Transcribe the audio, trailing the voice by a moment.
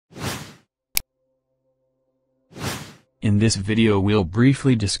In this video we'll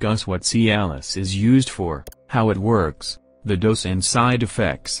briefly discuss what Cialis is used for, how it works, the dose and side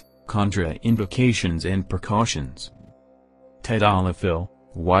effects, contraindications and precautions. Tadalafil,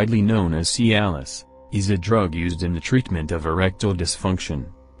 widely known as Cialis, is a drug used in the treatment of erectile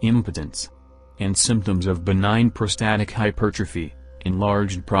dysfunction, impotence, and symptoms of benign prostatic hypertrophy,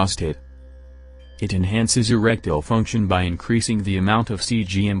 enlarged prostate. It enhances erectile function by increasing the amount of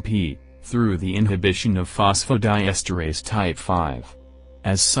cGMP, through the inhibition of phosphodiesterase type 5.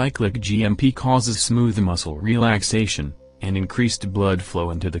 As Cyclic GMP causes smooth muscle relaxation, and increased blood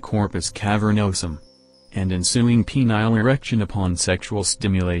flow into the corpus cavernosum, and ensuing penile erection upon sexual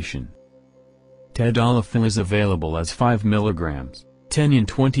stimulation. Tadalafil is available as 5 mg, 10 and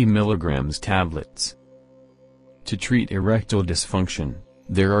 20 mg tablets. To treat erectile dysfunction,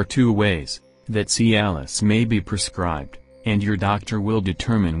 there are two ways that Cialis may be prescribed, and your doctor will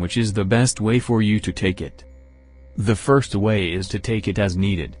determine which is the best way for you to take it. The first way is to take it as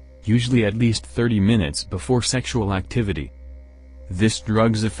needed, usually at least 30 minutes before sexual activity. This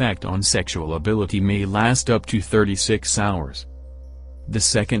drug's effect on sexual ability may last up to 36 hours. The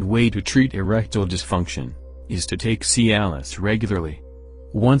second way to treat erectile dysfunction is to take Cialis regularly,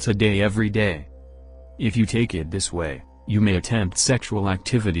 once a day every day. If you take it this way, you may attempt sexual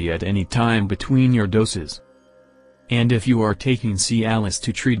activity at any time between your doses. And if you are taking Cialis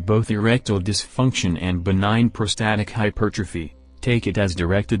to treat both erectile dysfunction and benign prostatic hypertrophy, take it as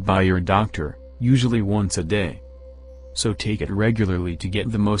directed by your doctor, usually once a day. So take it regularly to get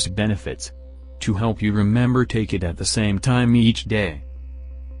the most benefits. To help you remember, take it at the same time each day.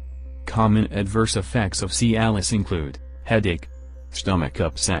 Common adverse effects of Cialis include headache, stomach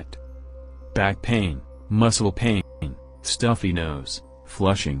upset, back pain, muscle pain, stuffy nose,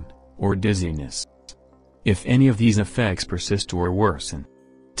 flushing, or dizziness. If any of these effects persist or worsen,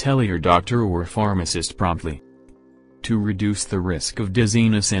 tell your doctor or pharmacist promptly. To reduce the risk of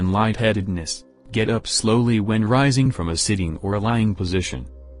dizziness and lightheadedness, get up slowly when rising from a sitting or lying position.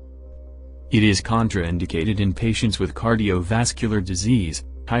 It is contraindicated in patients with cardiovascular disease,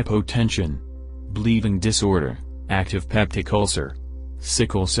 hypotension, bleeding disorder, active peptic ulcer,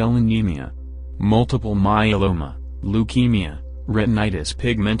 sickle cell anemia, multiple myeloma, leukemia, retinitis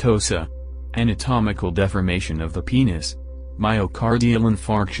pigmentosa, anatomical deformation of the penis, myocardial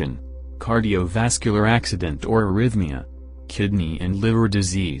infarction, cardiovascular accident or arrhythmia, kidney and liver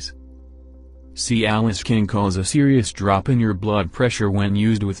disease. Cialis can cause a serious drop in your blood pressure when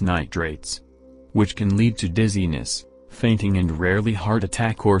used with nitrates, which can lead to dizziness, fainting and rarely heart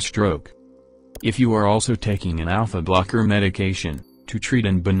attack or stroke. If you are also taking an alpha blocker medication to treat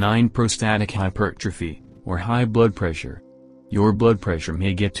an benign prostatic hypertrophy or high blood pressure, your blood pressure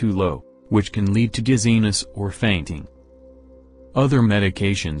may get too low, which can lead to dizziness or fainting. Other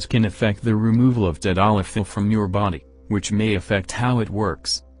medications can affect the removal of tadalafil from your body, which may affect how it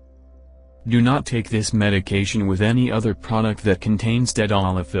works. Do not take this medication with any other product that contains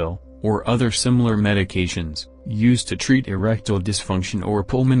tadalafil, or other similar medications, used to treat erectile dysfunction or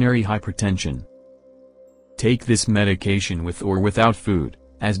pulmonary hypertension. Take this medication with or without food,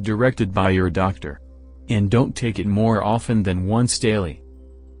 as directed by your doctor. And don't take it more often than once daily.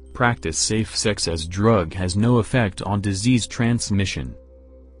 Practice safe sex, as drug has no effect on disease transmission.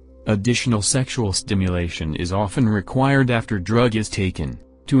 Additional sexual stimulation is often required after drug is taken,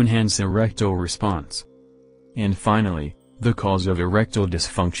 to enhance erectile response. And finally, the cause of erectile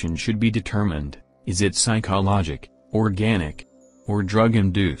dysfunction should be determined. Is it psychologic, organic, or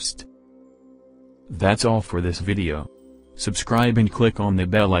drug-induced? That's all for this video. Subscribe and click on the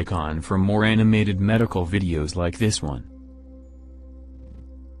bell icon for more animated medical videos like this one.